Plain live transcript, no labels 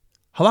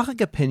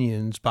Halachic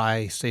opinions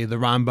by, say, the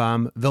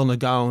Rambam, Vilna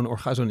Gaon, or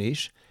Chazon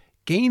Ish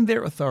gain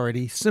their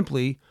authority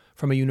simply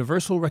from a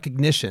universal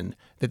recognition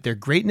that their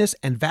greatness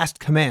and vast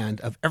command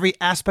of every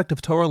aspect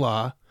of Torah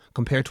law,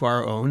 compared to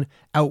our own,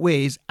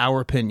 outweighs our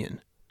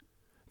opinion.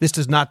 This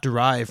does not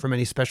derive from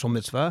any special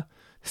mitzvah,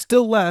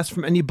 still less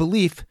from any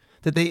belief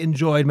that they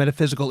enjoyed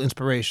metaphysical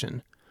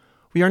inspiration.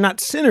 We are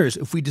not sinners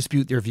if we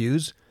dispute their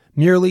views,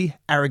 merely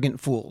arrogant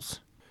fools.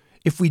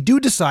 If we do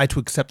decide to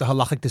accept the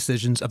halachic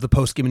decisions of the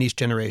poskim in each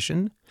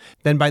generation,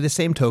 then by the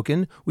same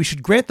token, we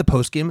should grant the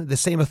poskim the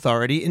same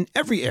authority in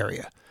every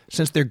area,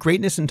 since their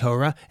greatness in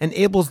Torah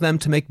enables them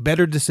to make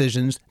better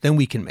decisions than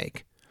we can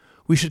make.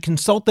 We should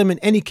consult them in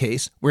any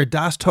case where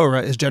Das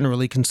Torah is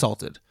generally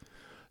consulted.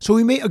 So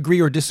we may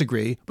agree or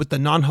disagree with the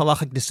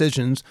non-halachic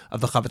decisions of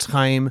the Chavetz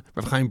Chaim,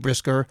 Rav Chaim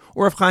Brisker,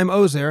 or Rav Chaim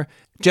Ozer,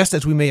 just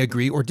as we may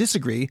agree or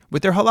disagree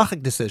with their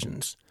halachic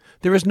decisions.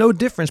 There is no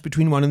difference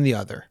between one and the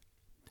other.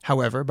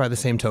 However, by the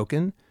same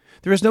token,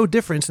 there is no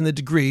difference in the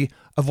degree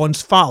of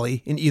one's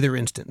folly in either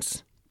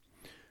instance.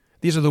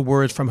 These are the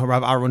words from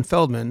Harav Aaron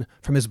Feldman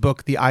from his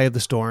book The Eye of the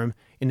Storm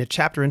in a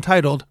chapter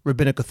entitled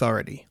Rabbinic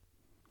Authority.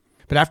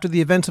 But after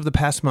the events of the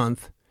past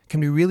month,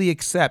 can we really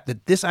accept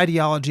that this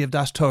ideology of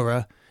Das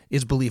Torah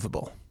is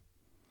believable?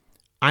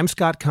 I'm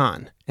Scott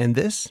Kahn, and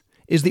this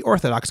is the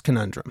Orthodox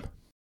Conundrum.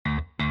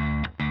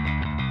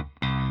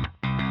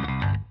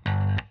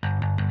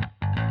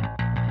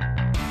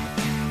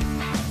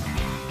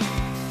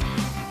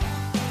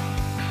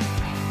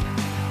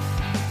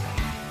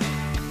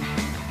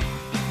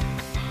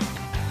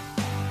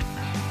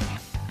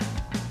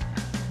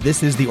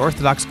 This is the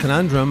Orthodox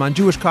Conundrum on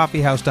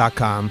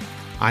JewishCoffeehouse.com.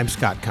 I'm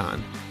Scott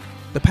Kahn.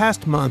 The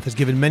past month has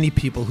given many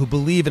people who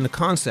believe in a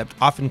concept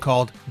often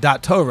called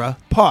Daat Torah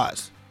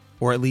pause,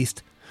 or at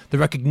least the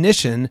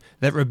recognition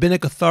that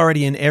rabbinic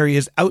authority in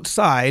areas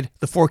outside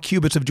the 4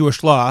 cubits of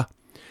Jewish law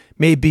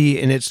may be,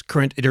 in its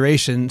current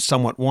iteration,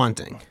 somewhat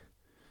wanting.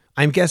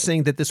 I'm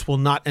guessing that this will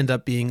not end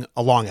up being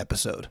a long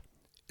episode.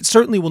 It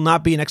certainly will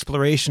not be an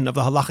exploration of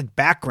the halachic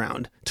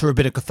background to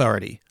rabbinic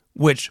authority,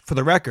 which, for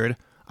the record,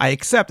 I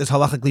accept as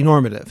halachically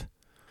normative.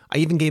 I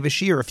even gave a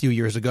shiur a few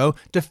years ago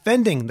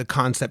defending the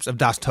concepts of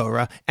Das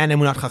Torah and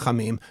Emunat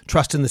Chachamim,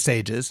 trust in the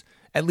sages,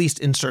 at least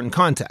in certain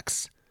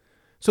contexts.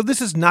 So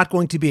this is not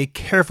going to be a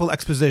careful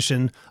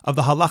exposition of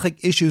the halachic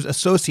issues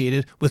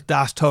associated with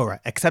Das Torah,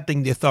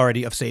 accepting the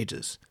authority of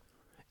sages.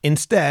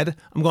 Instead,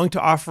 I'm going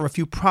to offer a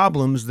few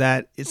problems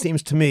that, it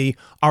seems to me,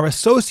 are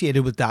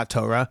associated with Daat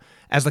Torah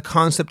as the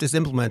concept is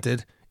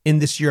implemented in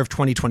this year of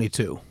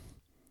 2022.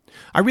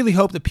 I really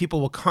hope that people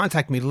will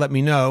contact me to let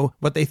me know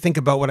what they think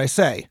about what I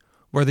say,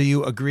 whether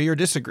you agree or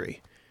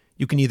disagree.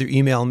 You can either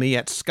email me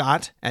at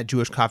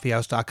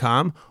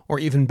scott@jewishcoffeehouse.com, or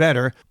even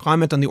better,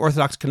 comment on the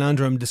Orthodox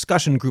Conundrum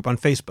discussion group on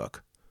Facebook.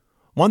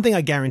 One thing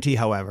I guarantee,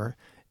 however,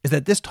 is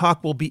that this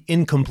talk will be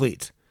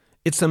incomplete.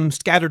 It's some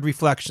scattered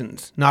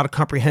reflections, not a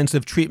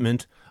comprehensive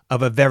treatment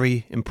of a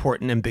very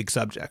important and big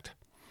subject.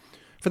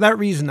 For that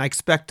reason, I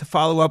expect to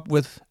follow up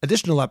with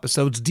additional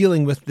episodes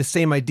dealing with the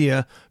same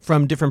idea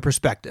from different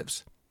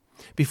perspectives.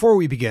 Before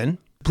we begin,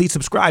 please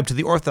subscribe to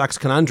the Orthodox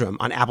Conundrum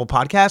on Apple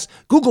Podcasts,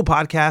 Google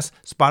Podcasts,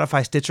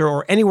 Spotify, Stitcher,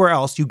 or anywhere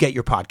else you get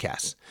your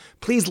podcasts.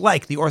 Please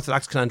like the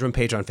Orthodox Conundrum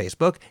page on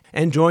Facebook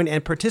and join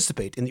and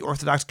participate in the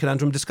Orthodox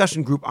Conundrum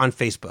discussion group on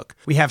Facebook.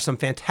 We have some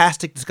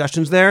fantastic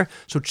discussions there,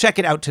 so check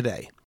it out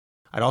today.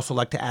 I'd also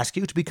like to ask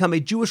you to become a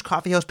Jewish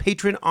Coffeehouse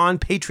patron on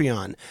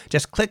Patreon.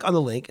 Just click on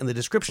the link in the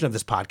description of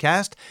this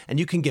podcast, and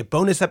you can get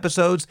bonus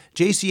episodes,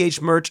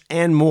 JCH merch,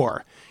 and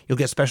more. You'll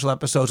get special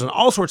episodes on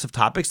all sorts of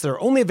topics that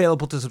are only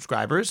available to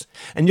subscribers,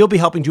 and you'll be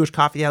helping Jewish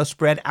Coffeehouse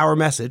spread our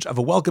message of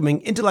a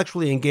welcoming,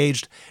 intellectually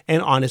engaged,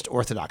 and honest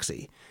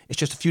orthodoxy. It's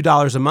just a few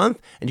dollars a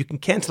month, and you can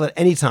cancel at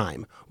any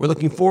time. We're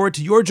looking forward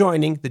to your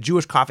joining the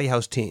Jewish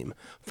Coffeehouse team.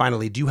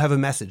 Finally, do you have a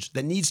message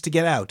that needs to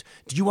get out?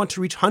 Do you want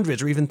to reach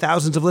hundreds or even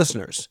thousands of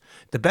listeners?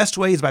 The best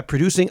way is by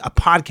producing a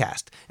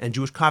podcast, and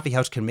Jewish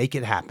Coffeehouse can make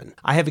it happen.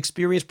 I have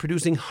experience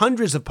producing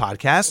hundreds of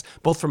podcasts,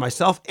 both for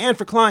myself and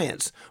for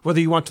clients.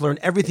 Whether you want to learn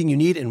everything you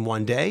need in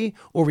one day,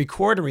 or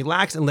record and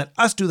relax and let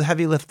us do the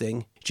heavy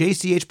lifting,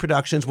 JCH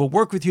Productions will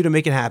work with you to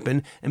make it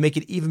happen and make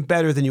it even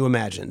better than you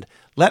imagined.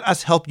 Let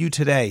us help you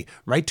today.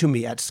 Write to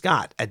me at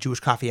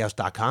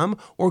scott@jewishcoffeehouse.com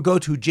or go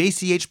to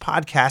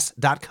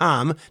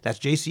jchpodcast.com, that's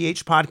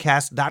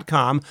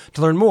jchpodcast.com,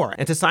 to learn more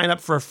and to sign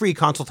up for a free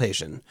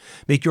consultation.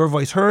 Make your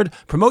voice heard,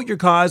 promote your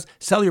cause,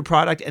 sell your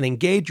product, and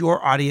engage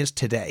your audience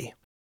today.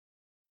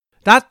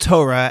 Daat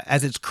Torah,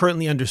 as it's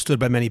currently understood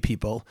by many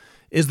people,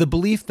 is the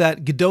belief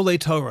that Gedolei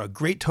Torah,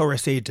 great Torah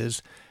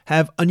sages,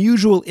 have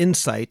unusual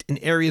insight in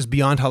areas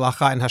beyond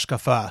halacha and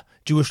hashkafa,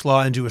 Jewish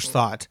law and Jewish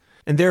thought,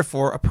 and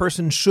therefore a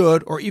person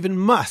should or even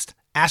must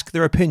ask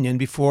their opinion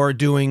before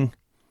doing,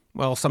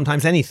 well,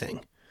 sometimes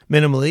anything.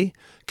 Minimally,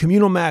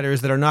 communal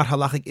matters that are not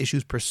halachic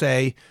issues per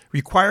se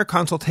require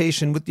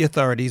consultation with the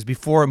authorities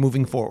before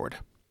moving forward.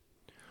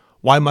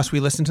 Why must we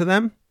listen to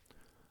them?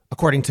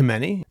 According to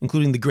many,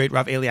 including the great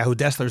Rav Eliyahu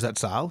Dessler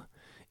Zatzal,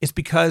 it's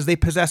because they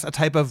possess a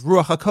type of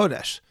Ruach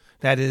HaKodesh,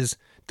 that is,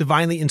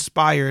 divinely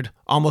inspired,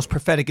 almost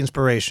prophetic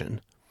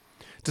inspiration.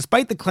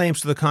 Despite the claims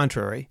to the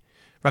contrary,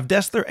 Rav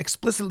Dessler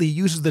explicitly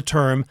uses the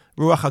term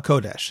Ruach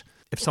HaKodesh.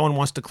 If someone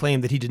wants to claim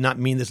that he did not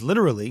mean this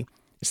literally,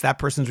 it's that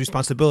person's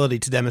responsibility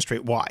to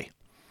demonstrate why.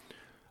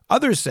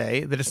 Others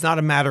say that it's not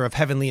a matter of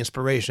heavenly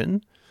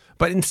inspiration,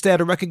 but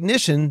instead a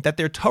recognition that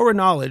their Torah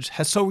knowledge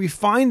has so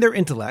refined their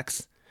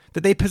intellects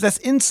that they possess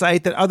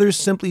insight that others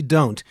simply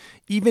don't,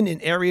 even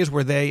in areas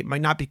where they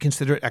might not be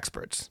considered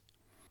experts.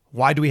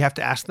 Why do we have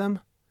to ask them?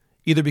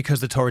 Either because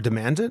the Torah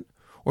demands it,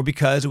 or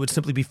because it would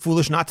simply be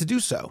foolish not to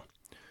do so.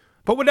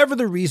 But whatever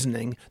the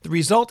reasoning, the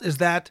result is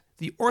that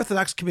the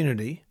Orthodox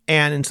community,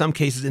 and in some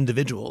cases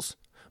individuals,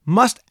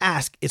 must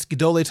ask its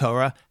Gedolei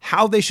Torah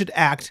how they should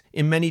act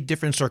in many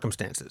different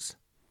circumstances.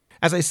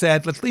 As I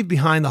said, let's leave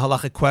behind the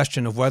halachic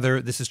question of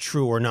whether this is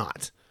true or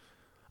not.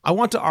 I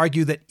want to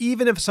argue that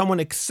even if someone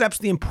accepts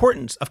the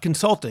importance of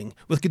consulting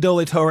with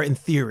Gedolei Torah in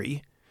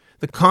theory,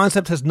 the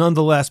concept has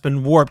nonetheless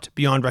been warped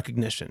beyond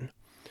recognition.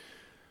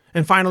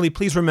 And finally,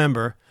 please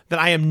remember that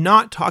I am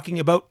not talking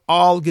about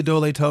all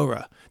Gedolei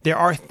Torah. There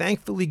are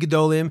thankfully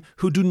Gedolim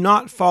who do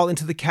not fall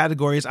into the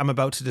categories I'm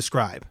about to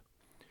describe.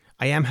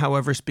 I am,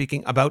 however,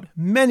 speaking about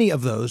many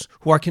of those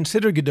who are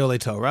considered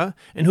Gedolei Torah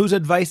and whose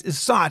advice is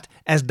sought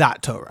as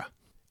Daat Torah.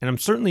 And I'm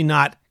certainly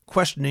not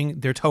questioning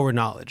their Torah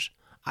knowledge.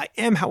 I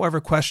am, however,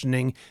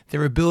 questioning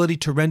their ability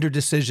to render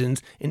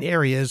decisions in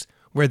areas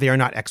where they are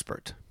not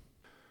expert.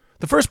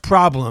 The first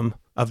problem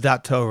of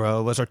Daat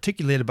Torah was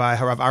articulated by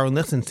Harav Aaron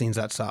Lichtenstein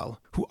Zatzal,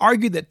 who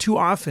argued that too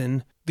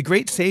often the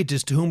great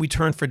sages to whom we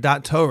turn for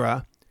Daat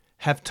Torah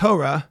have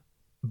Torah,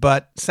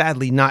 but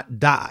sadly not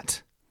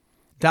Daat.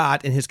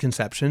 Daat, in his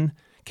conception,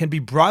 can be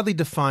broadly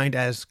defined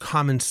as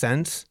common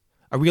sense,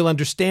 a real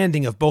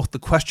understanding of both the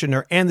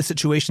questioner and the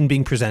situation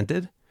being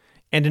presented,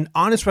 and an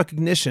honest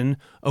recognition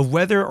of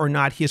whether or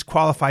not he is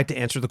qualified to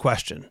answer the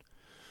question.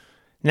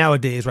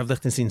 Nowadays, Rav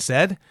Lichtenstein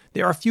said,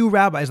 there are few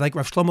rabbis like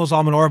Rav Shlomo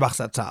Zalman Auerbach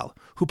Zatzal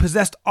who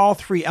possessed all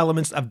three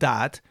elements of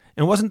Daat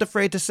and wasn't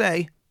afraid to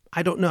say,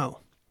 I don't know.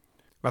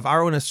 Rav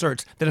Aaron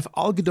asserts that if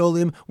all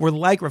Gedolim were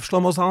like Rav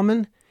Shlomo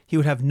Zalman, he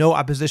would have no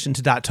opposition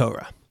to Daat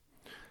Torah.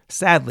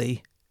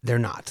 Sadly, they're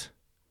not.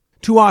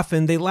 Too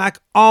often, they lack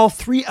all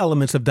three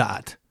elements of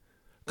Daat: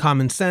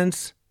 common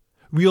sense,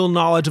 real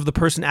knowledge of the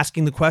person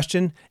asking the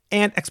question,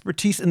 and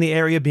expertise in the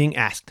area being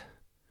asked.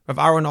 Rav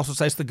Aaron also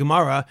cites the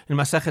Gemara in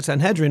Masechet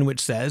Sanhedrin,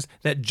 which says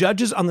that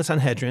judges on the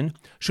Sanhedrin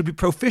should be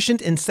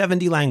proficient in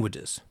 70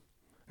 languages.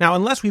 Now,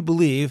 unless we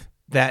believe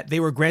that they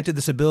were granted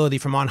this ability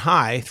from on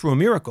high through a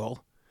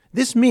miracle,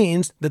 this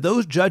means that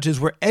those judges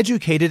were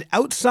educated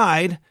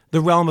outside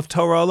the realm of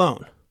Torah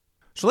alone.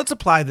 So let's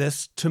apply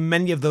this to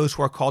many of those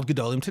who are called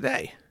Gedolim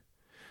today.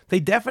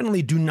 They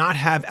definitely do not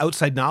have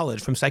outside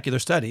knowledge from secular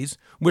studies,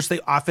 which they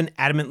often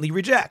adamantly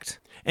reject.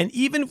 And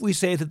even if we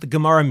say that the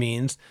Gemara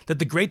means that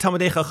the great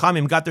Talmidei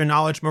Chachamim got their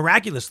knowledge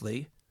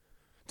miraculously,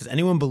 does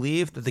anyone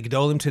believe that the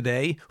Gedolim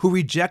today, who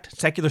reject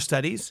secular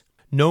studies,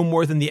 know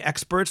more than the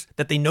experts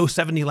that they know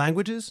 70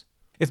 languages?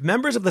 If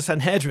members of the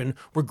Sanhedrin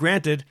were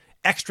granted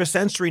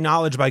extrasensory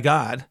knowledge by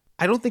God,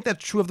 I don't think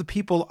that's true of the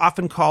people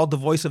often called the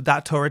voice of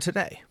Daat Torah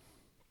today.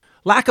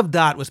 Lack of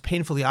Daat was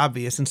painfully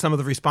obvious in some of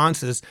the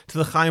responses to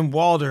the Chaim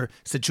Walder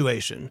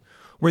situation,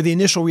 where the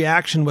initial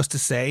reaction was to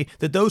say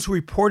that those who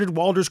reported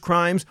Walder's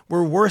crimes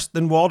were worse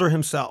than Walder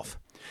himself.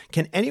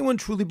 Can anyone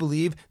truly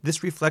believe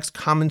this reflects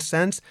common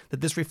sense,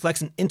 that this reflects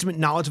an intimate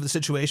knowledge of the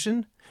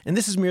situation? And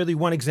this is merely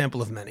one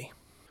example of many.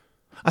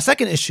 A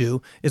second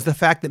issue is the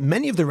fact that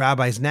many of the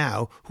rabbis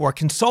now who are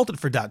consulted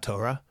for Daat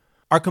Torah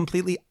are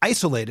completely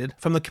isolated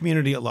from the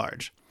community at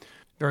large.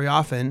 Very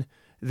often,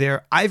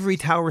 they're ivory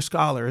tower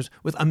scholars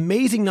with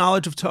amazing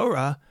knowledge of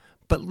Torah,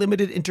 but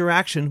limited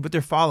interaction with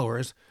their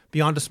followers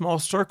beyond a small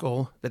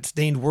circle that's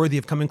deemed worthy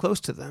of coming close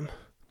to them.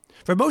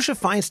 Rav Moshe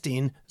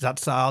Feinstein,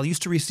 Zatzal,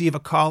 used to receive a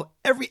call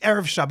every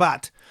Erev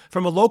Shabbat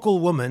from a local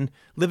woman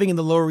living in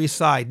the Lower East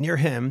Side near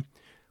him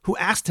who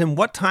asked him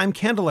what time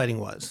candlelighting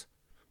was.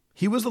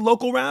 He was the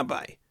local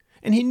rabbi,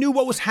 and he knew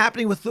what was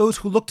happening with those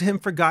who looked to him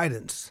for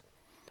guidance.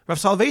 Rav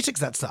Soloveitchik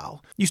Zatzal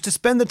used to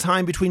spend the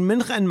time between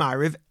Mincha and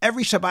Ma'ariv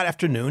every Shabbat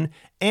afternoon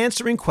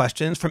answering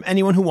questions from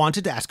anyone who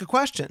wanted to ask a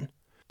question.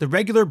 The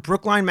regular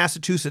Brookline,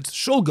 Massachusetts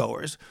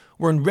shulgoers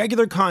were in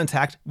regular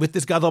contact with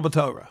this Gadol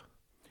B'Torah.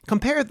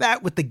 Compare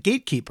that with the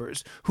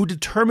gatekeepers who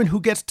determine who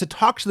gets to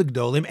talk to the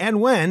Gedolim and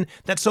when.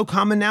 That's so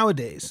common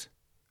nowadays.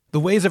 The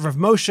ways of Rav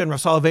Moshe and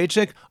Rav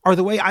Soloveitchik are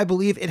the way I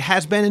believe it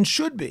has been and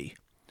should be.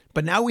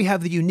 But now we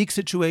have the unique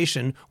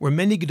situation where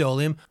many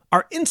Gedolim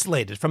are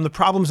insulated from the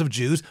problems of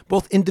Jews,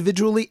 both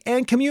individually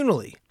and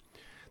communally.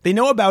 They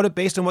know about it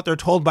based on what they're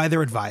told by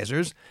their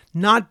advisors,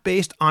 not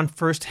based on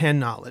first-hand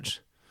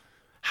knowledge.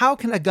 How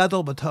can a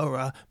Gadol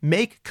B'Torah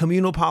make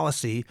communal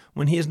policy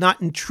when he is not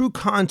in true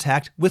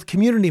contact with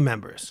community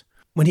members,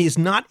 when he is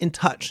not in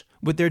touch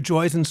with their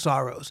joys and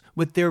sorrows,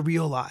 with their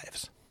real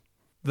lives?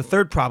 The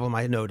third problem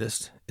I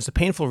noticed is a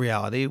painful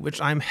reality, which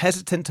I'm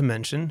hesitant to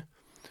mention,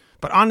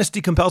 but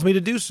honesty compels me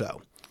to do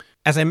so.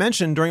 As I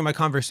mentioned during my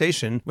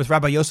conversation with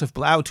Rabbi Yosef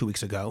Blau 2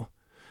 weeks ago,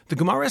 the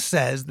Gemara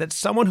says that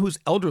someone who's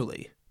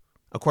elderly,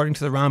 according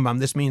to the Rambam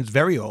this means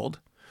very old,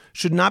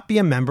 should not be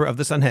a member of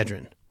the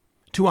Sanhedrin.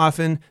 Too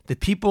often, the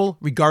people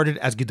regarded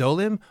as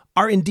Gedolim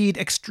are indeed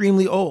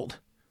extremely old.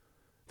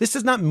 This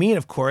does not mean,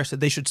 of course, that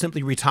they should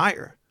simply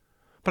retire,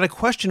 but I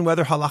question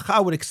whether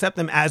halakha would accept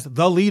them as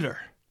the leader.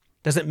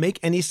 Does it make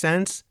any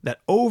sense that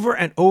over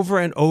and over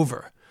and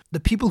over, the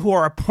people who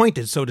are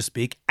appointed, so to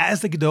speak,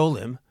 as the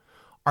Gedolim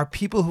are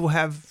people who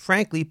have,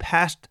 frankly,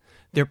 passed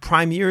their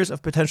prime years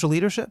of potential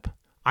leadership?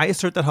 I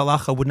assert that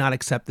halakha would not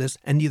accept this,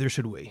 and neither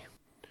should we.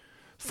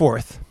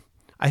 Fourth,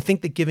 I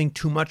think that giving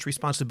too much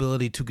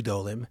responsibility to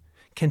Gedolim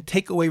can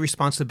take away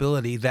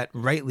responsibility that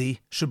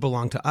rightly should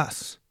belong to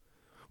us.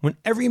 When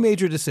every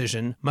major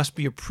decision must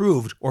be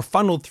approved or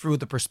funneled through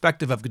the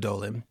perspective of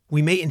Gedolim,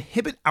 we may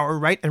inhibit our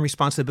right and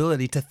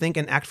responsibility to think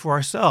and act for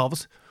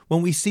ourselves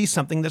when we see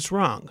something that's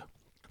wrong.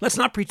 Let's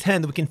not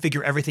pretend that we can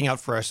figure everything out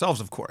for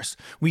ourselves, of course.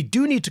 We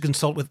do need to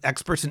consult with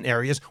experts in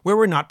areas where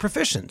we're not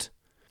proficient.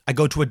 I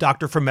go to a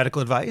doctor for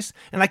medical advice,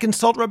 and I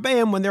consult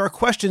Rabbeim when there are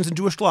questions in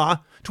Jewish law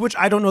to which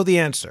I don't know the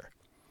answer.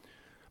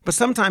 But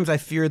sometimes I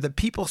fear that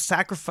people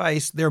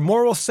sacrifice their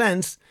moral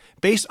sense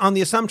based on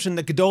the assumption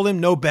that Gedolim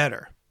know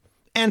better.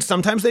 And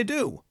sometimes they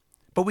do.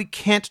 But we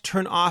can't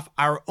turn off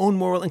our own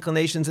moral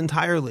inclinations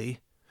entirely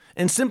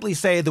and simply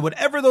say that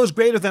whatever those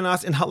greater than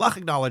us in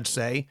halachic knowledge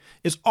say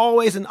is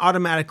always and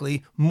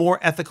automatically more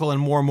ethical and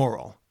more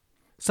moral.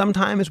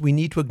 Sometimes we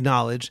need to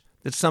acknowledge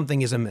that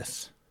something is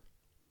amiss.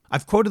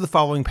 I've quoted the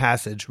following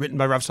passage written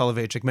by Rav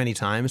Soloveitchik many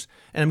times,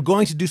 and I'm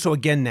going to do so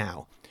again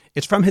now.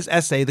 It's from his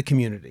essay, The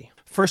Community,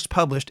 first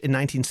published in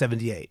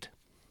 1978.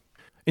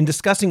 In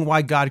discussing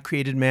why God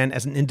created man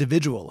as an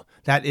individual,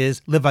 that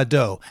is,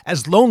 levado,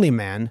 as lonely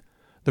man,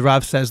 the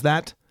Rav says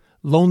that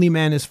lonely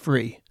man is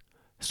free.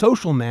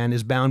 Social man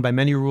is bound by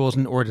many rules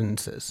and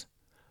ordinances.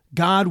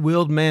 God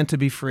willed man to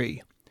be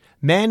free.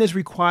 Man is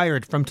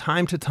required from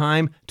time to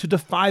time to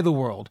defy the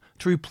world,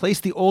 to replace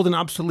the old and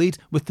obsolete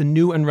with the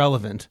new and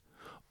relevant.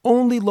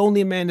 Only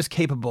lonely man is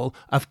capable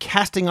of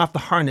casting off the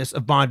harness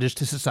of bondage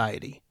to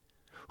society.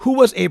 Who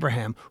was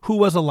Abraham? Who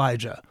was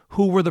Elijah?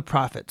 Who were the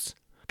prophets?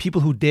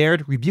 People who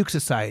dared rebuke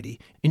society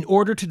in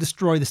order to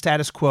destroy the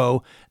status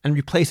quo and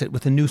replace it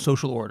with a new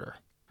social order.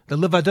 The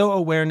Levado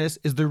awareness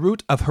is the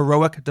root of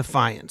heroic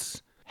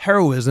defiance.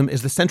 Heroism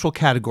is the central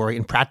category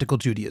in practical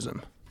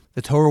Judaism.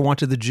 The Torah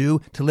wanted the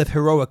Jew to live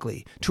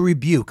heroically, to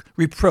rebuke,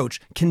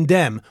 reproach,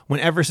 condemn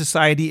whenever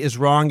society is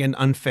wrong and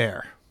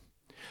unfair.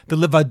 The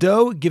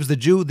Levado gives the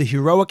Jew the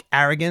heroic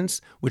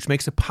arrogance which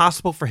makes it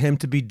possible for him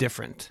to be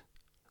different.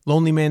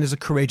 Lonely man is a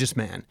courageous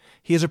man.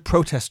 He is a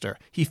protester.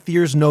 He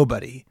fears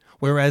nobody,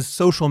 whereas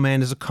social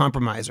man is a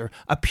compromiser,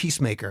 a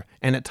peacemaker,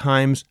 and at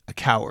times a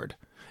coward.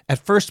 At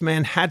first,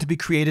 man had to be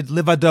created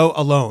levado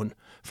alone,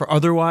 for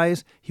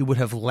otherwise he would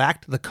have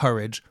lacked the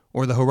courage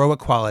or the heroic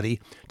quality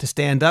to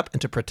stand up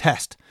and to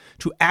protest,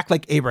 to act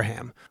like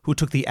Abraham, who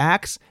took the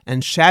axe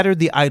and shattered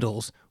the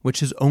idols which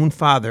his own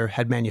father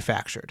had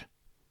manufactured.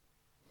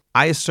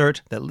 I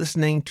assert that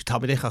listening to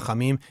Talmidei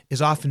Chachamim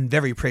is often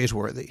very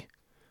praiseworthy.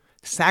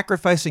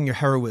 Sacrificing your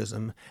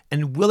heroism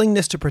and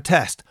willingness to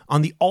protest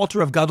on the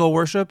altar of Gadol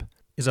worship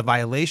is a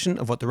violation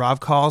of what the Rav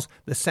calls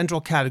the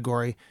central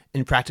category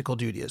in practical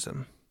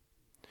Judaism.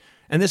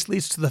 And this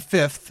leads to the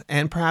fifth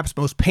and perhaps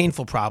most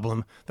painful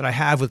problem that I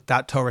have with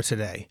Daat Torah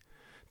today,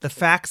 the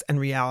facts and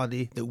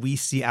reality that we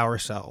see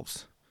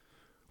ourselves.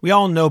 We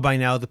all know by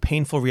now the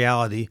painful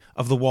reality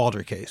of the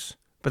Walder case,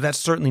 but that's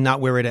certainly not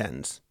where it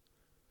ends.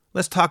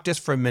 Let's talk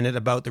just for a minute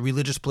about the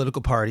religious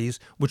political parties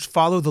which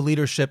follow the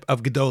leadership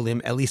of Gedolim,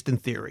 at least in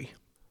theory.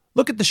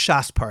 Look at the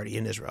Shas party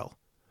in Israel,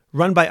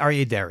 run by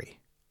Aryeh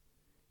Deri.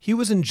 He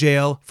was in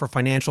jail for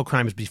financial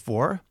crimes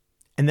before,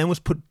 and then was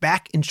put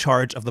back in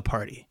charge of the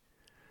party.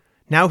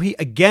 Now he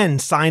again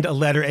signed a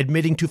letter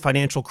admitting to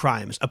financial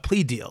crimes, a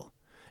plea deal.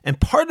 And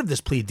part of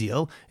this plea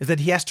deal is that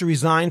he has to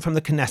resign from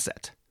the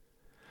Knesset.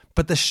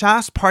 But the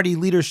Shas party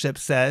leadership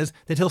says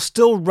that he'll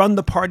still run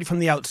the party from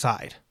the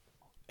outside.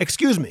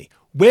 Excuse me,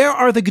 where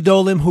are the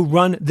Gedolim who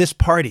run this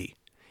party?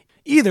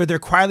 Either they're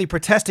quietly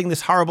protesting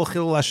this horrible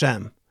Chilul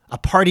Hashem, a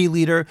party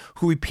leader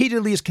who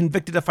repeatedly is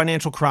convicted of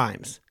financial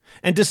crimes.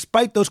 And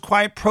despite those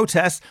quiet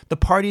protests, the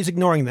party is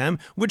ignoring them,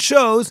 which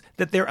shows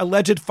that their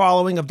alleged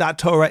following of Daat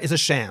Torah is a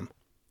sham.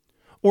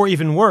 Or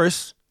even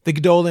worse, the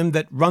Gedolim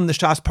that run the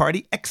Shas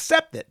party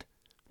accept it.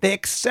 They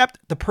accept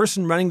the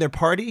person running their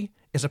party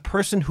is a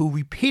person who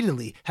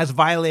repeatedly has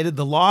violated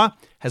the law,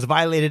 has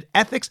violated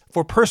ethics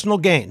for personal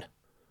gain.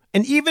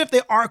 And even if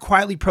they are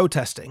quietly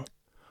protesting,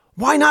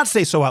 why not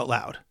say so out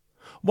loud?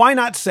 Why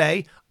not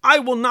say, I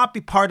will not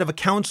be part of a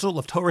council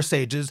of Torah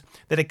sages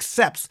that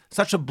accepts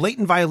such a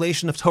blatant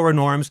violation of Torah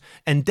norms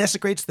and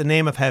desecrates the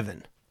name of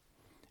heaven?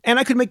 And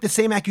I could make the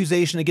same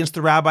accusation against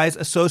the rabbis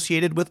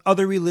associated with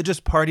other religious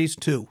parties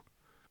too.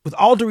 With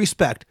all due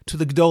respect to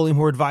the Gedolim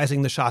who are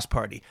advising the Shas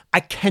party, I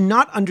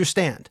cannot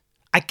understand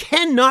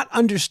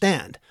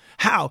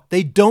how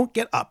they don't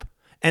get up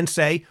and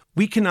say,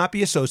 we cannot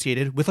be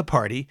associated with a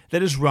party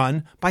that is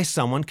run by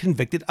someone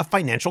convicted of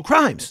financial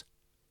crimes.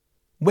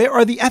 Where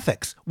are the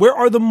ethics? Where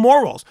are the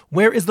morals?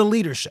 Where is the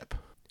leadership?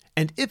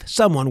 And if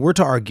someone were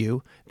to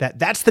argue that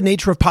that's the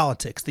nature of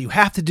politics, that you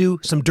have to do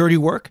some dirty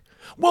work,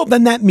 well,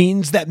 then that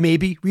means that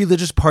maybe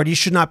religious parties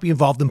should not be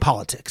involved in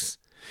politics.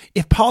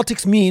 If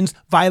politics means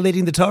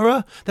violating the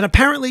Torah, then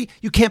apparently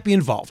you can't be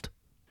involved.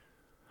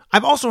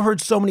 I've also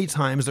heard so many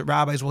times that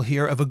rabbis will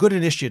hear of a good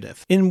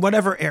initiative in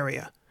whatever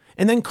area,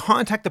 and then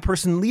contact the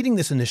person leading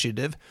this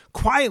initiative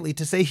quietly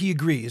to say he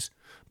agrees,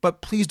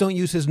 but please don't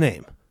use his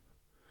name.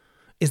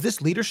 Is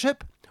this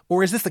leadership,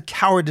 or is this the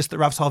cowardice that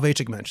Rav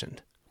Soloveitchik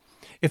mentioned?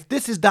 If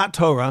this is Daat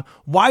Torah,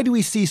 why do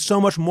we see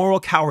so much moral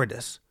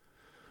cowardice?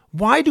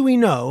 Why do we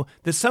know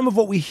that some of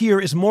what we hear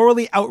is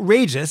morally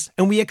outrageous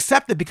and we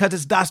accept it because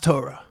it's Daat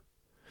Torah?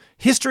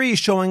 History is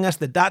showing us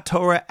that Daat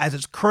Torah, as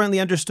it's currently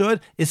understood,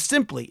 is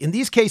simply, in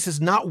these cases,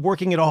 not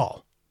working at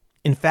all.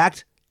 In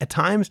fact, at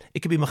times,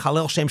 it could be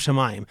Mechalel Shem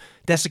Shamayim,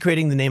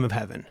 desecrating the name of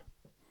heaven.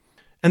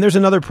 And there's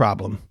another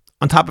problem,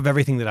 on top of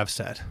everything that I've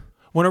said.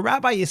 When a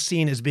rabbi is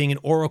seen as being an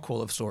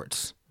oracle of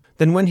sorts,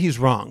 then when he's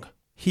wrong,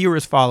 he or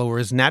his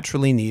followers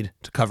naturally need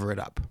to cover it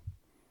up.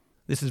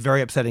 This is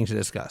very upsetting to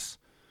discuss.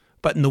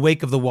 But in the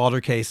wake of the Walder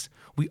case,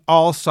 we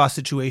all saw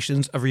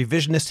situations of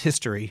revisionist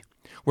history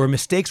where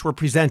mistakes were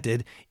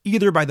presented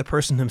either by the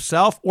person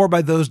himself or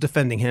by those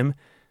defending him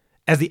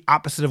as the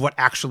opposite of what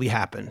actually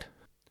happened.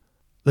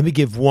 Let me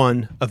give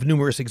one of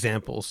numerous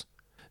examples.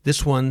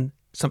 This one,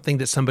 something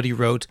that somebody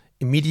wrote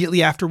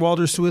immediately after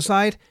Walder's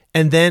suicide,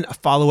 and then a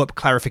follow-up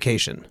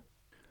clarification.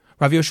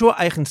 Rav Yoshua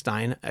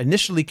Eichenstein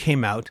initially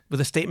came out with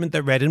a statement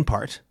that read in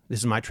part, this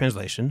is my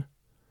translation,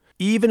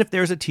 even if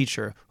there's a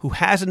teacher who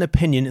has an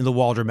opinion in the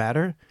Walder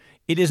matter,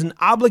 it is an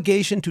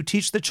obligation to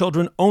teach the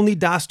children only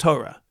Das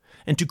Torah,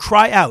 and to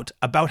cry out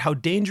about how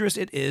dangerous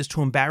it is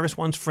to embarrass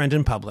one's friend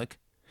in public,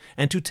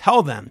 and to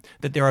tell them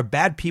that there are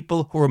bad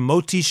people who are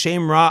motzi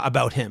shem ra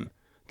about him.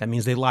 That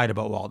means they lied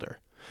about Walder,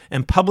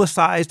 and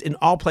publicized in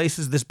all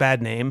places this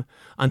bad name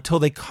until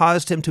they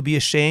caused him to be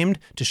ashamed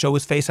to show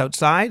his face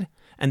outside,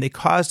 and they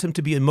caused him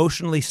to be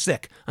emotionally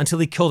sick until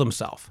he killed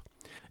himself,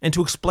 and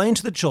to explain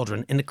to the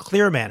children in a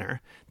clear manner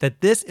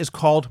that this is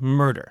called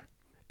murder,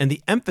 and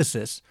the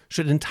emphasis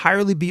should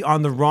entirely be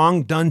on the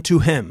wrong done to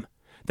him,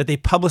 that they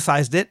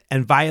publicized it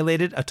and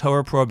violated a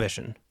Torah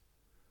prohibition.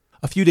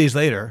 A few days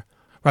later,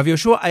 Rav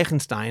Yoshua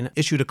Eichenstein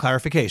issued a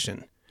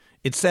clarification.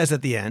 It says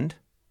at the end,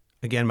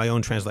 again my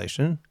own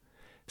translation,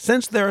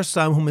 since there are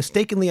some who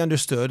mistakenly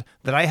understood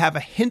that I have a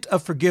hint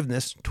of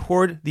forgiveness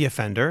toward the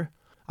offender,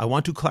 I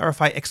want to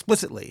clarify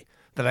explicitly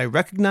that I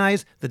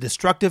recognize the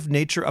destructive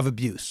nature of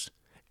abuse,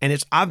 and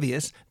it's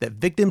obvious that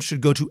victims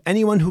should go to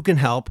anyone who can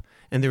help,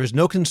 and there is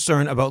no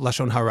concern about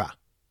Lashon Hara.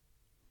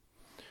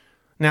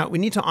 Now, we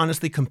need to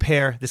honestly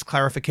compare this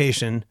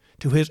clarification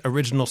to his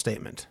original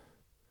statement.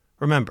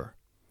 Remember,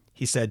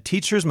 he said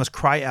teachers must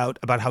cry out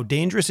about how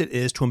dangerous it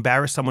is to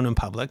embarrass someone in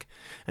public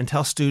and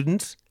tell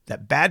students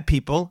that bad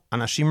people,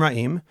 Anashim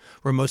Ra'im,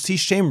 were Motzi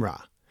Shem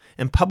Ra,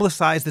 and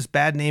publicized this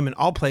bad name in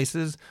all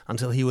places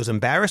until he was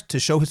embarrassed to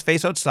show his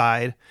face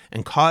outside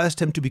and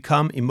caused him to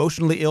become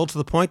emotionally ill to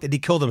the point that he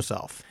killed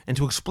himself, and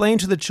to explain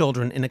to the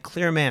children in a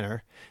clear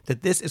manner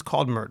that this is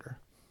called murder.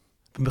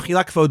 But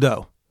Mechila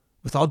Kvodo,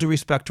 with all due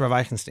respect to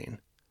Rav Eichenstein,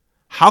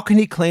 how can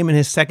he claim in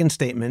his second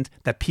statement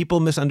that people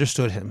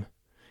misunderstood him?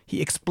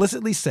 He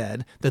explicitly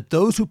said that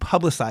those who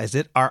publicized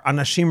it are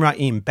Anashim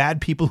Ra'im,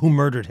 bad people who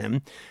murdered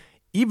him,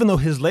 even though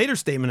his later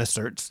statement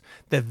asserts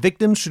that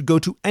victims should go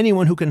to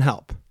anyone who can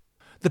help.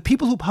 The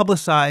people who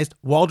publicized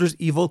Walder's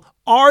evil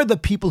are the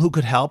people who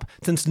could help,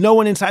 since no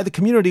one inside the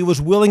community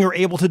was willing or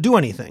able to do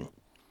anything.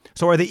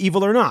 So are they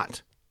evil or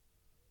not?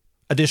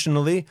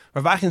 Additionally,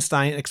 Rav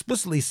Eichenstein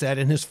explicitly said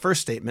in his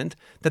first statement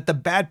that the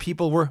bad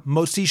people were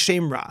Motzi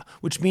Shem Ra,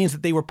 which means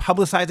that they were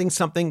publicizing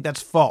something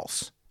that's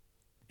false.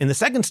 In the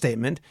second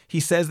statement, he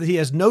says that he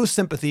has no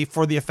sympathy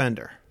for the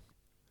offender.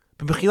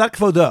 But Mechilat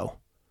Kvodo,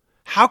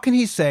 how can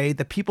he say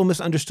that people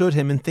misunderstood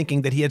him in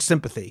thinking that he had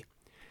sympathy?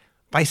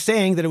 By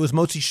saying that it was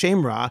Motzi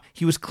Shem Ra,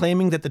 he was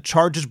claiming that the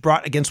charges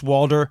brought against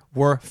Walder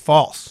were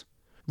false.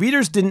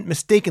 Readers didn't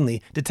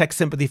mistakenly detect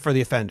sympathy for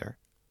the offender.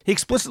 He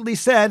explicitly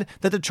said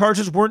that the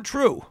charges weren't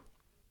true.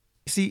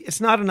 You see,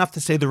 it's not enough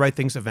to say the right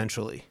things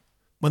eventually.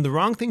 When the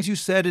wrong things you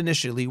said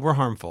initially were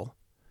harmful,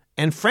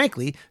 and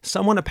frankly,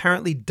 someone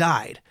apparently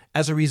died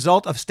as a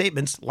result of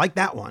statements like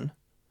that one,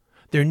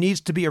 there needs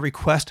to be a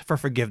request for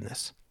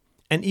forgiveness.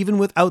 And even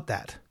without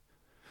that,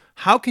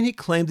 how can he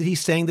claim that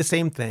he's saying the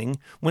same thing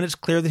when it's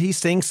clear that he's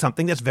saying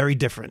something that's very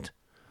different?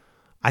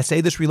 I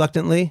say this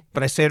reluctantly,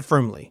 but I say it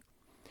firmly.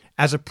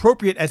 As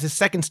appropriate as his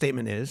second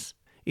statement is,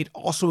 it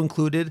also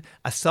included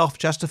a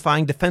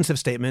self-justifying defensive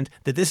statement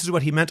that this is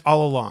what he meant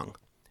all along.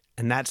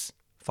 And that's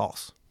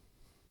false.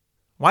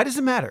 Why does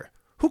it matter?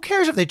 Who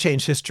cares if they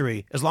change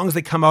history as long as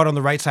they come out on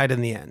the right side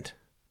in the end?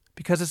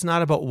 Because it's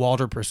not about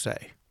Walder per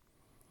se.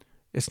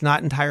 It's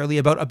not entirely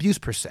about abuse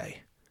per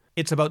se.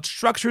 It's about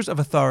structures of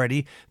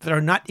authority that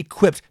are not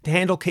equipped to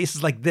handle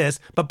cases like this,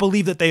 but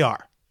believe that they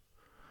are.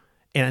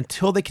 And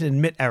until they can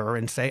admit error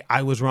and say,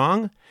 I was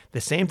wrong,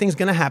 the same thing's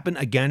going to happen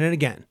again and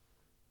again.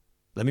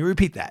 Let me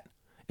repeat that.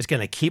 It's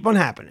going to keep on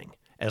happening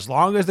as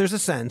long as there's a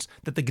sense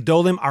that the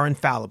Gedolim are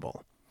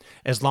infallible.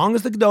 as long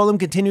as the Gedolim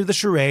continue the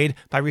charade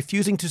by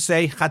refusing to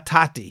say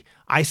chatati,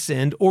 I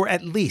sinned, or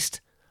at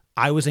least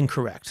I was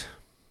incorrect.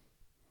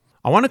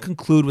 I want to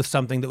conclude with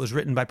something that was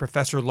written by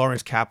Professor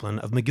Lawrence Kaplan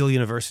of McGill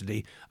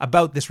University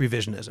about this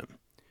revisionism.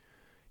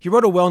 He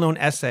wrote a well-known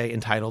essay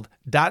entitled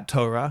Daat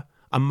Torah,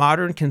 A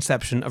Modern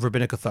Conception of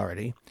Rabbinic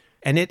Authority,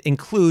 and it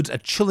includes a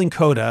chilling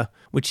coda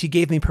which he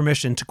gave me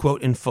permission to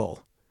quote in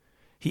full.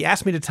 He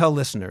asked me to tell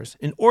listeners,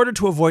 in order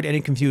to avoid any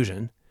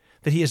confusion,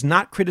 that he is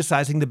not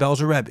criticizing the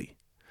Belzer Rebbe,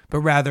 but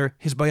rather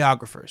his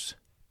biographers.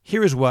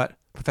 Here is what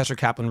Professor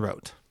Kaplan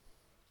wrote.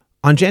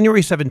 On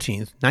January 17,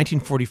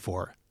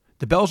 1944,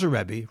 the Belzer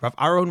Rebbe, Rav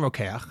Aaron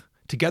Rokeach,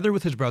 together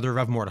with his brother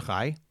Rav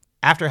Mordechai,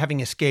 after having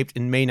escaped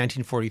in May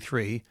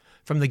 1943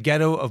 from the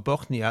ghetto of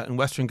Bochnia in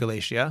western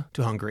Galicia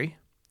to Hungary,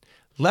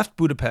 left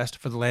Budapest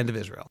for the land of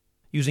Israel,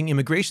 using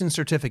immigration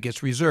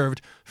certificates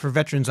reserved for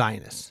veteran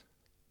Zionists.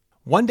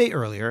 One day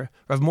earlier,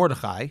 Rav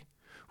Mordechai,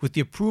 with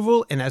the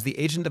approval and as the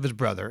agent of his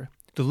brother,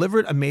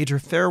 delivered a major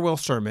farewell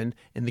sermon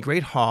in the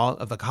great hall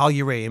of the Kahal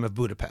Yereim of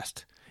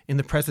Budapest, in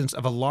the presence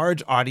of a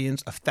large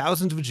audience of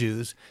thousands of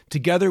Jews,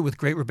 together with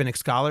great rabbinic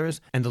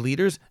scholars and the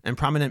leaders and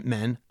prominent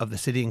men of the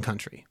city and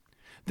country.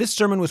 This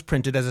sermon was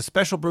printed as a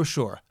special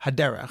brochure,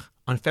 Haderech,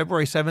 on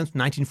February 7,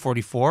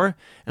 1944,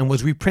 and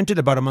was reprinted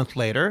about a month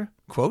later,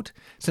 quote,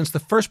 since the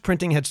first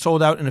printing had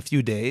sold out in a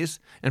few days,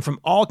 and from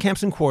all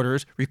camps and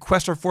quarters,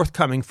 requests are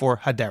forthcoming for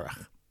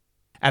Haderech.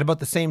 At about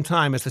the same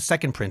time as the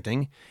second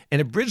printing,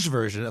 an abridged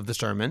version of the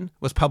sermon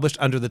was published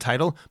under the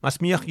title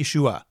Masmiach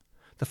Yeshua,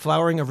 The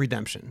Flowering of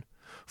Redemption.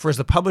 For as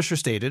the publisher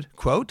stated,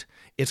 quote,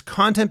 its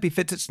content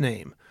befits its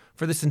name,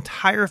 for this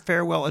entire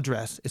farewell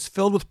address is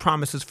filled with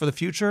promises for the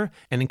future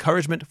and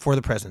encouragement for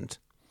the present.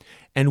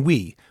 And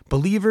we,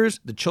 believers,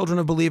 the children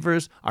of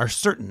believers, are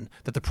certain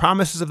that the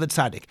promises of the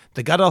Tzaddik,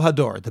 the Gadol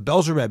Hador, the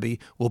Belzer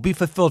Rebbe, will be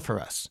fulfilled for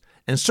us.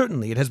 And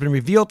certainly it has been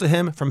revealed to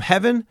him from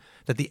heaven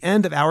that the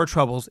end of our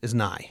troubles is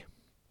nigh.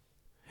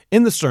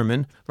 In the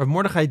sermon, Rav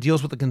Mordechai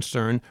deals with the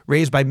concern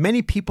raised by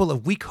many people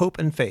of weak hope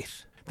and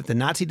faith that the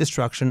Nazi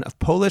destruction of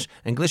Polish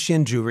and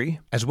Galician Jewry,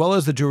 as well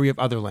as the Jewry of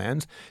other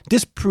lands,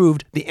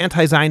 disproved the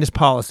anti-Zionist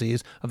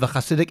policies of the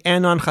Hasidic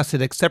and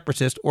non-Hasidic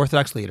separatist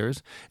Orthodox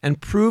leaders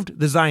and proved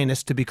the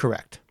Zionists to be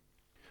correct.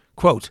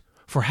 Quote,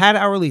 for had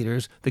our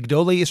leaders, the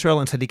Gedolei Yisrael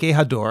and Tzadikei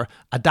Hador,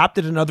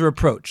 adopted another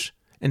approach,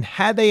 and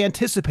had they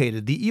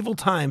anticipated the evil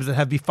times that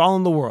have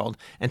befallen the world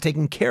and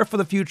taken care for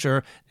the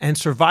future and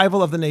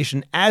survival of the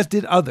nation as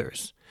did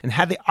others, and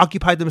had they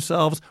occupied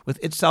themselves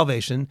with its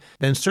salvation,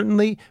 then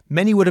certainly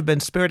many would have been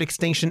spared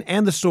extinction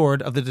and the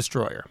sword of the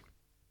destroyer.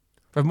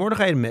 Rav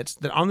Mordechai admits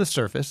that on the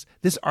surface,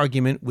 this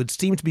argument would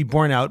seem to be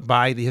borne out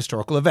by the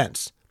historical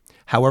events.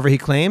 However, he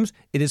claims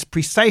it is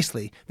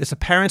precisely this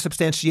apparent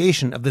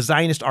substantiation of the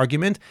Zionist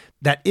argument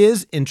that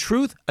is, in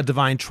truth, a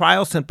divine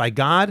trial sent by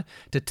God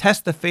to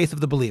test the faith of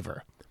the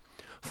believer.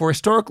 For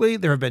historically,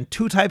 there have been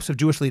two types of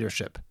Jewish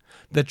leadership: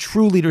 the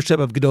true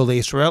leadership of Gedolei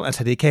Yisrael and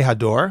Tzadikei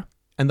Hador,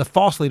 and the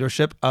false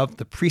leadership of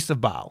the priests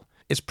of Baal,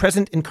 its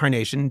present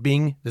incarnation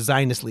being the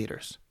Zionist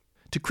leaders.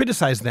 To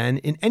criticize, then,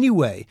 in any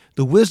way,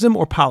 the wisdom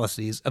or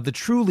policies of the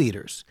true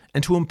leaders,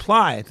 and to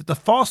imply that the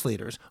false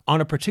leaders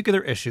on a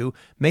particular issue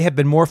may have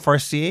been more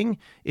far-seeing,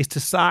 is to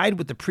side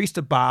with the priest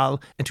of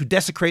Baal and to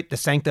desecrate the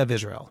sancta of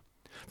Israel.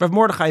 Rav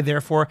Mordechai,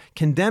 therefore,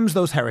 condemns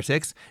those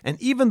heretics,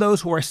 and even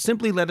those who are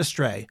simply led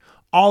astray,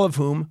 all of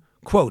whom,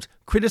 quote,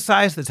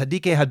 criticize the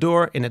Tzadikei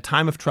Hador in a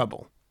time of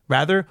trouble.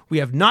 Rather, we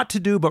have naught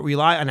to do but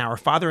rely on our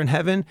Father in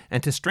heaven,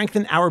 and to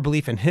strengthen our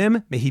belief in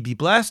him, may he be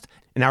blessed,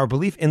 and our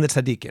belief in the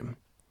Tzaddikim.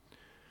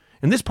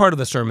 In this part of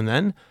the sermon,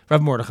 then,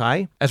 Rav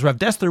Mordechai, as Rav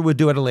Dessler would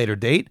do at a later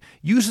date,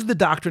 uses the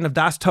doctrine of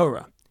Das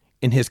Torah,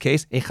 in his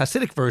case, a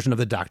Hasidic version of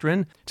the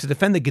doctrine, to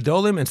defend the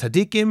Gedolim and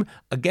Tzaddikim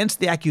against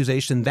the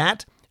accusation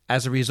that,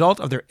 as a result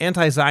of their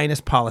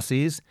anti-Zionist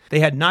policies, they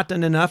had not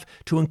done enough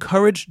to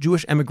encourage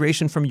Jewish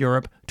emigration from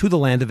Europe to the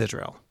land of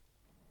Israel.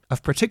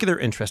 Of particular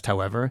interest,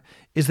 however,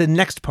 is the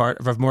next part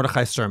of Rav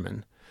Mordechai's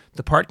sermon,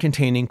 the part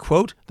containing,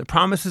 quote, the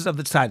promises of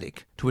the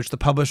Tzaddik, to which the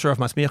publisher of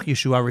Masmiach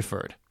Yeshua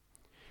referred.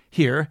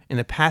 Here, in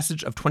a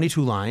passage of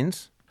 22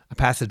 lines, a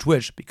passage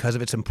which, because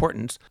of its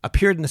importance,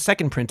 appeared in the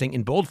second printing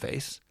in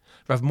boldface,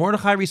 Rav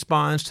Mordechai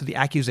responds to the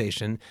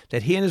accusation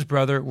that he and his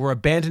brother were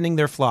abandoning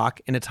their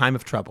flock in a time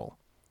of trouble.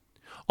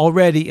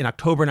 Already in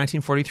October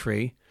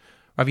 1943,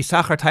 Rav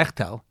Yisachar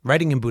Teichtel,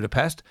 writing in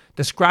Budapest,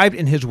 described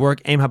in his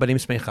work Eim HaBanim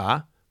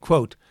Smecha,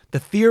 quote, the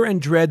fear and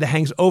dread that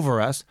hangs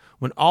over us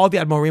when all the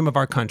Admorim of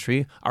our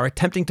country are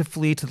attempting to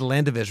flee to the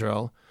land of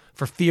Israel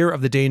for fear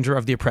of the danger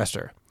of the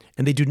oppressor,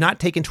 and they do not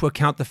take into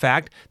account the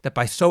fact that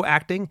by so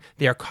acting,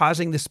 they are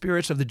causing the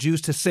spirits of the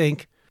Jews to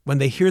sink when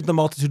they hear the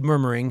multitude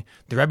murmuring,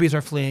 the Rebbes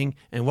are fleeing,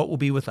 and what will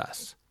be with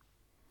us?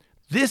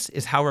 This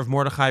is how Rav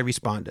Mordechai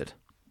responded.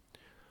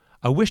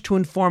 I wish to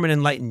inform and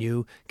enlighten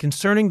you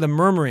concerning the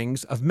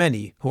murmurings of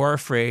many who are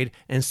afraid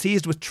and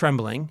seized with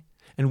trembling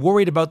and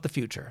worried about the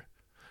future.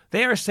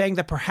 They are saying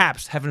that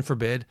perhaps, heaven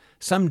forbid,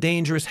 some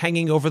danger is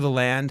hanging over the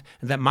land,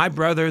 and that my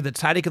brother, the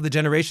tzaddik of the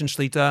generation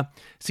Shlita,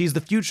 sees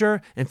the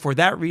future and for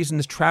that reason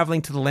is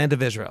traveling to the land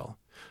of Israel.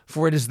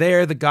 for it is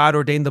there that God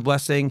ordained the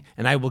blessing,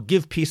 and I will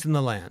give peace in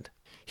the land.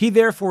 He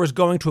therefore is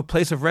going to a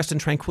place of rest and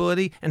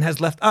tranquility, and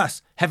has left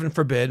us, heaven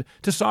forbid,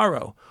 to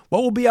sorrow.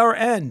 What will be our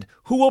end?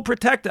 Who will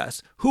protect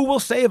us? Who will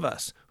save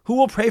us? Who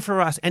will pray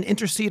for us and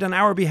intercede on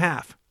our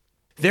behalf?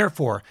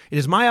 Therefore, it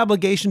is my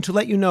obligation to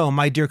let you know,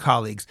 my dear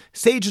colleagues,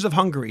 sages of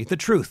Hungary, the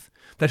truth,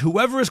 that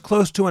whoever is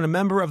close to and a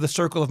member of the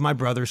circle of my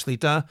brother,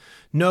 Shlita,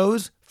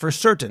 knows for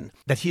certain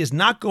that he is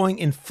not going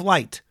in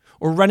flight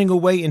or running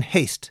away in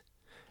haste,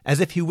 as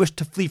if he wished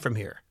to flee from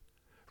here.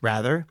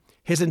 Rather,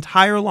 his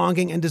entire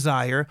longing and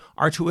desire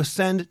are to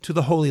ascend to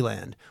the Holy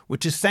Land,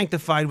 which is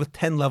sanctified with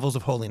 10 levels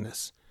of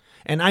holiness.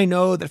 And I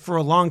know that for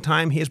a long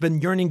time he has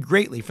been yearning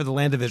greatly for the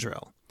land of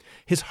Israel.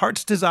 His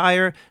heart's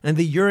desire and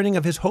the yearning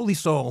of his holy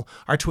soul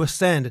are to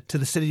ascend to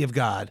the city of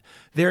God,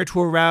 there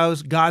to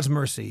arouse God's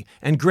mercy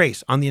and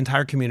grace on the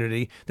entire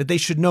community, that they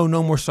should know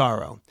no more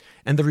sorrow.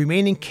 And the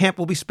remaining camp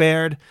will be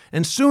spared,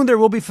 and soon there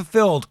will be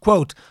fulfilled,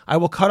 quote, I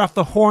will cut off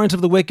the horns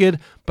of the wicked,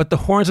 but the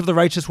horns of the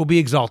righteous will be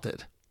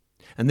exalted.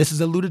 And this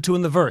is alluded to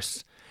in the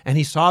verse. And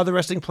he saw the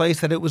resting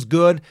place that it was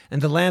good,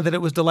 and the land that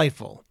it was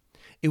delightful.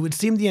 It would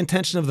seem the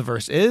intention of the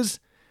verse is,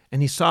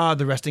 and he saw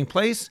the resting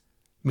place,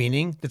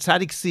 meaning the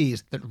tzaddik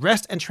sees that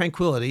rest and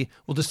tranquility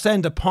will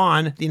descend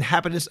upon the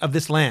inhabitants of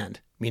this land,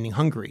 meaning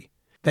Hungary.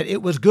 That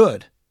it was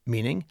good,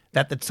 meaning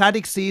that the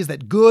tzaddik sees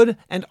that good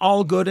and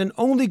all good and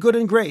only good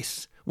and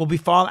grace will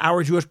befall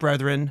our Jewish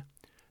brethren,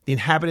 the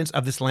inhabitants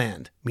of this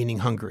land, meaning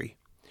Hungary.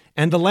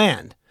 And the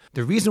land,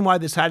 the reason why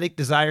the tzaddik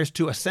desires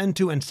to ascend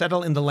to and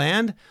settle in the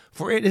land,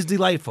 for it is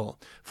delightful,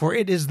 for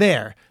it is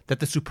there that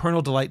the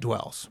supernal delight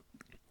dwells.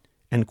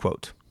 End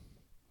quote.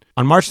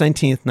 On March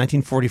 19th,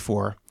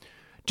 1944,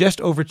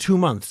 just over 2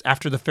 months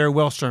after the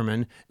farewell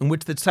sermon in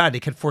which the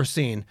tzaddik had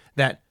foreseen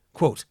that,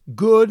 quote,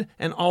 good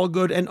and all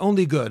good and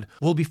only good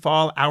will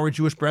befall our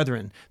Jewish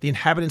brethren, the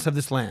inhabitants of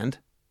this land,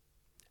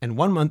 and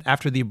 1 month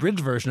after the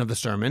abridged version of the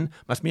sermon,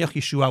 Masmiach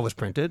Yeshua, was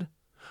printed,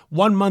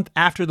 1 month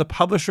after the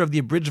publisher of the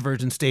abridged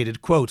version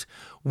stated, quote,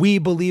 we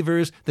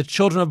believers, the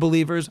children of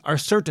believers, are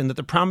certain that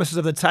the promises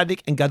of the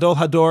tzaddik and Gadol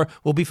Hador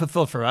will be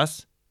fulfilled for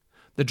us,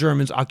 the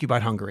Germans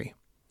occupied Hungary.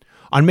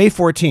 On May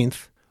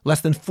 14th,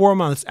 less than 4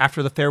 months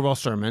after the farewell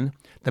sermon,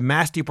 the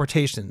mass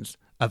deportations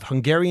of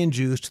Hungarian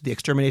Jews to the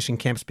extermination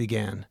camps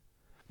began.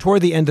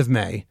 Toward the end of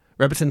May,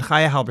 Rebbetzin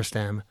Chaya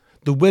Halberstam,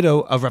 the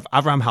widow of Rav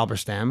Avram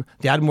Halberstam,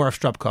 the Admor of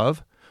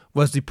Strupkov,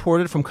 was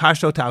deported from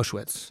Kashto to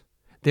Auschwitz.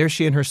 There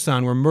she and her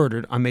son were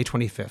murdered on May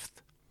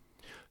 25th.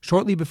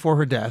 Shortly before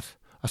her death,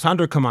 a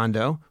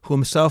Sonderkommando, who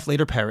himself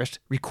later perished,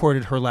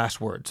 recorded her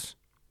last words.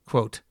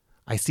 Quote,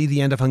 I see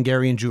the end of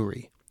Hungarian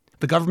Jewry.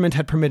 The government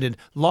had permitted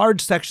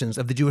large sections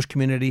of the Jewish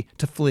community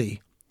to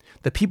flee.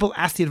 The people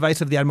asked the advice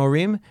of the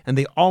Admorim, and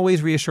they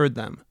always reassured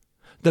them.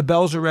 The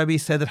Belzer Rebbe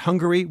said that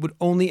Hungary would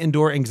only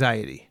endure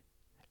anxiety.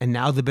 And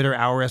now the bitter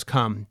hour has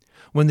come,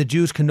 when the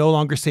Jews can no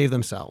longer save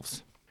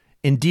themselves.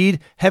 Indeed,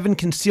 heaven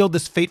concealed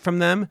this fate from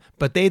them,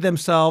 but they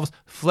themselves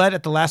fled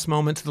at the last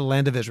moment to the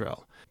land of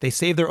Israel. They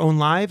saved their own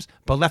lives,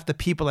 but left the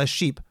people as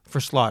sheep for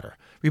slaughter.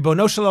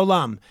 Ribono shel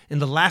olam, in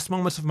the last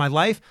moments of my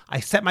life, I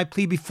set my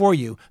plea before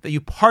you that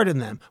you pardon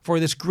them for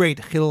this great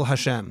Chilul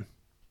Hashem.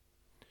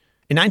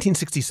 In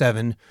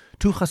 1967,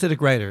 2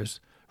 Hasidic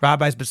writers,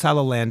 Rabbis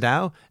Bezalel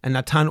Landau and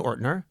Natan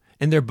Ortner,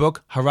 in their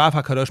book Harav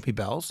HaKadosh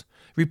Mibelz,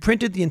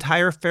 reprinted the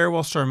entire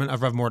farewell sermon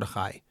of Rav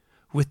Mordechai,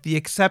 with the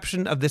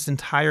exception of this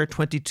entire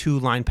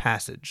 22-line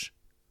passage.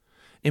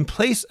 In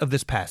place of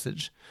this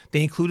passage,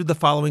 they included the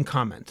following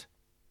comment.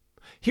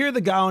 Here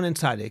the Gaon and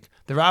Tzaddik,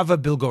 the Rava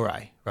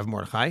Bilgorai, Rav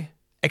Mordechai,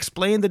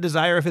 explained the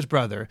desire of his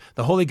brother,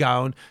 the Holy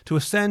Gaon, to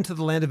ascend to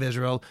the land of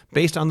Israel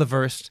based on the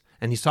verse,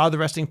 and he saw the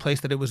resting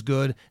place that it was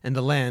good, and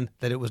the land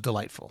that it was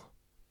delightful.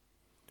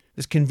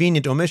 This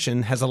convenient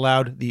omission has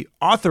allowed the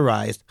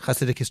authorized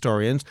Hasidic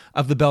historians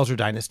of the Belzer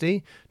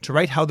dynasty to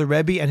write how the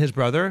Rebbe and his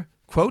brother,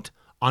 quote,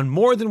 on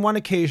more than one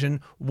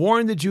occasion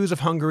warned the Jews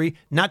of Hungary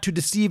not to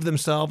deceive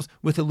themselves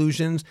with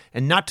illusions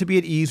and not to be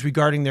at ease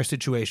regarding their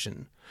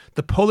situation.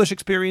 The Polish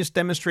experience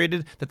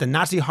demonstrated that the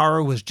Nazi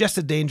horror was just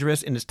as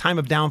dangerous in its time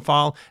of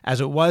downfall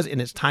as it was in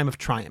its time of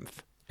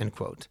triumph. End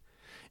quote.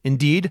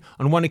 Indeed,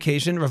 on one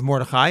occasion, Rav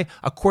Mordechai,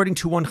 according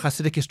to one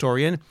Hasidic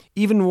historian,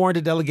 even warned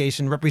a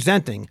delegation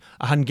representing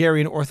a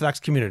Hungarian Orthodox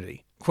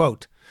community,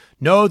 quote,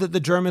 know that the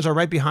Germans are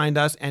right behind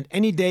us, and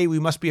any day we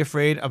must be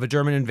afraid of a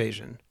German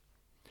invasion.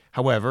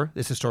 However,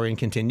 this historian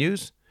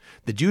continues,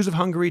 the Jews of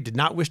Hungary did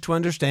not wish to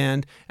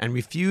understand and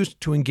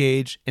refused to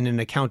engage in an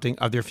accounting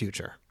of their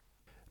future.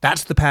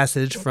 That's the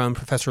passage from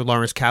Professor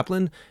Lawrence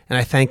Kaplan, and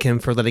I thank him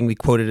for letting me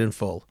quote it in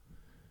full.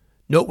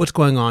 Note what's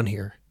going on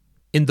here.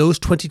 In those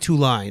 22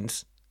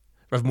 lines,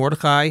 Rav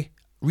Mordechai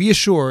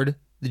reassured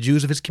the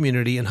Jews of his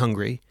community in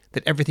Hungary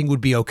that everything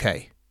would be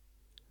okay.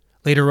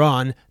 Later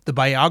on, the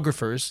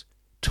biographers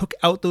took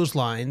out those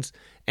lines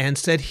and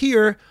said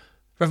here,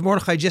 Rav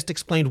Mordechai just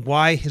explained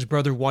why his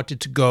brother wanted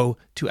to go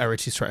to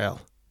Eretz Yisrael,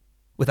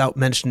 without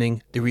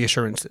mentioning the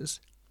reassurances.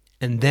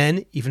 And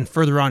then, even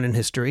further on in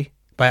history,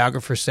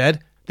 biographers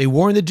said, they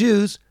warned the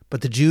Jews, but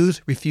the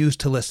Jews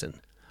refused to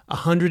listen,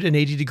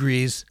 180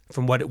 degrees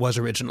from what it was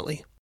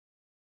originally.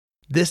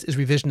 This is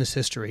revisionist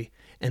history,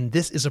 and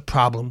this is a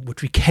problem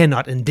which we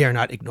cannot and dare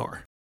not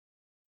ignore.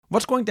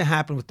 What's going to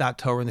happen with Daat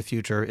Torah in the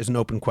future is an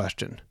open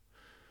question.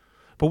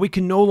 But we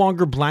can no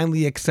longer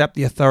blindly accept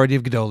the authority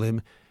of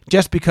Gedolim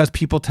just because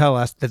people tell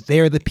us that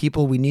they are the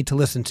people we need to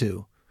listen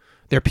to.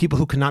 They're people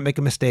who cannot make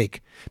a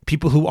mistake,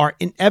 people who are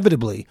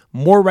inevitably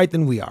more right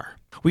than we are.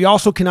 We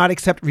also cannot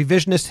accept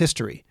revisionist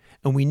history,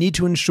 and we need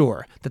to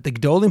ensure that the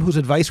Gedolim whose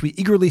advice we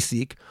eagerly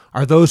seek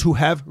are those who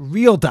have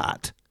real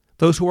Daat,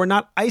 those who are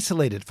not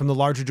isolated from the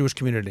larger Jewish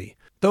community,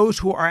 those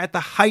who are at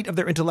the height of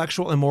their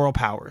intellectual and moral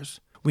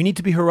powers. We need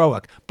to be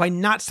heroic by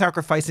not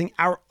sacrificing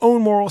our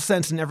own moral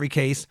sense in every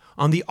case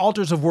on the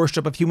altars of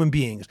worship of human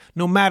beings,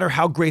 no matter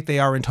how great they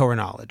are in Torah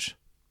knowledge.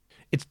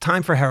 It's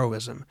time for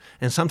heroism,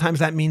 and sometimes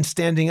that means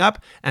standing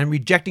up and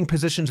rejecting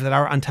positions that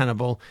are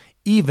untenable,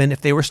 even if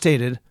they were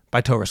stated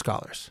by Torah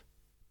scholars.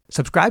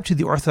 Subscribe to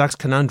The Orthodox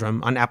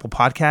Conundrum on Apple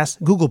Podcasts,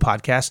 Google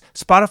Podcasts,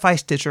 Spotify,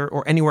 Stitcher,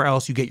 or anywhere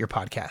else you get your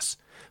podcasts.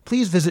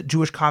 Please visit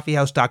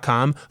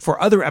jewishcoffeehouse.com for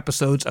other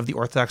episodes of The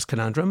Orthodox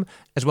Conundrum,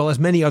 as well as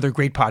many other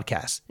great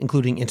podcasts,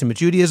 including Intimate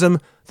Judaism,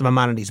 The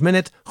Maimonides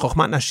Minute,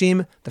 Chochmat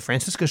Nashim, The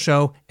Francisca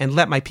Show, and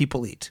Let My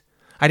People Eat.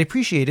 I'd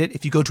appreciate it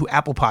if you go to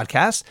Apple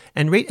Podcasts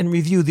and rate and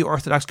review The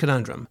Orthodox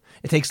Conundrum.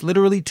 It takes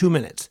literally 2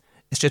 minutes.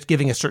 It's just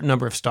giving a certain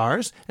number of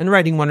stars and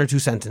writing 1 or 2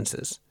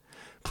 sentences.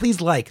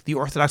 Please like the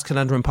Orthodox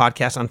Conundrum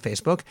podcast on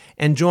Facebook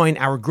and join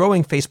our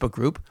growing Facebook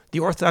group, the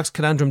Orthodox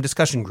Conundrum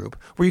Discussion Group,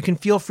 where you can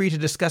feel free to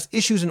discuss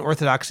issues in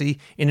Orthodoxy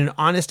in an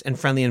honest and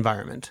friendly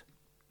environment.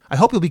 I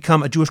hope you'll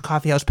become a Jewish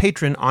Coffee House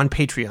patron on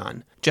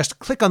Patreon. Just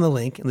click on the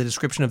link in the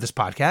description of this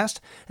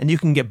podcast, and you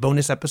can get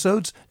bonus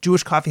episodes,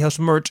 Jewish Coffee House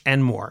merch,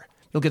 and more.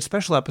 You'll get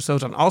special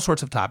episodes on all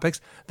sorts of topics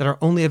that are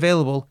only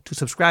available to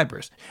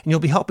subscribers, and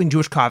you'll be helping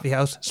Jewish Coffee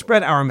House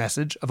spread our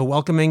message of a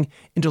welcoming,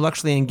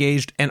 intellectually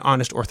engaged, and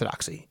honest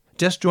Orthodoxy.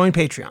 Just join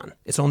Patreon.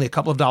 It's only a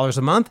couple of dollars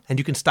a month, and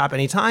you can stop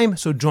anytime,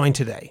 so join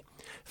today.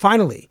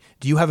 Finally,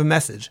 do you have a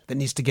message that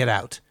needs to get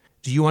out?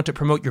 Do you want to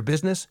promote your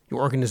business,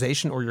 your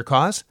organization, or your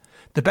cause?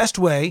 The best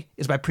way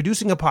is by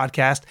producing a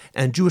podcast,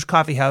 and Jewish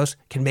Coffee House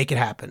can make it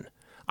happen.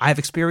 I have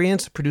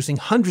experience producing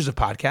hundreds of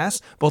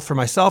podcasts, both for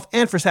myself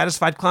and for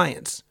satisfied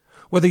clients.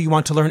 Whether you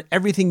want to learn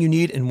everything you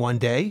need in one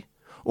day,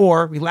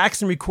 or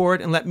relax and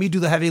record and let me do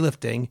the heavy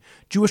lifting,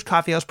 Jewish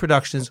Coffee House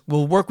Productions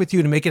will work with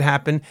you to make it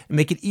happen and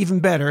make it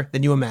even better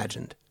than you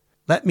imagined.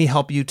 Let me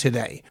help you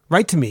today.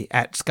 Write to me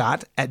at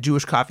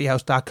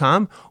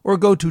scott@jewishcoffeehouse.com or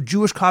go to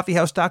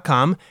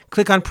jewishcoffeehouse.com,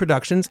 click on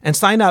Productions, and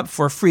sign up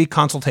for a free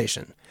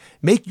consultation.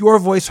 Make your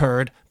voice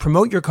heard,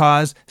 promote your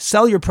cause,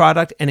 sell your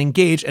product, and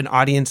engage an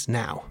audience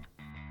now.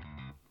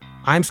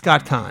 I'm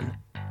Scott Kahn.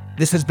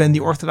 This has been The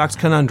Orthodox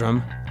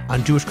Conundrum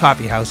on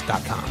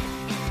jewishcoffeehouse.com.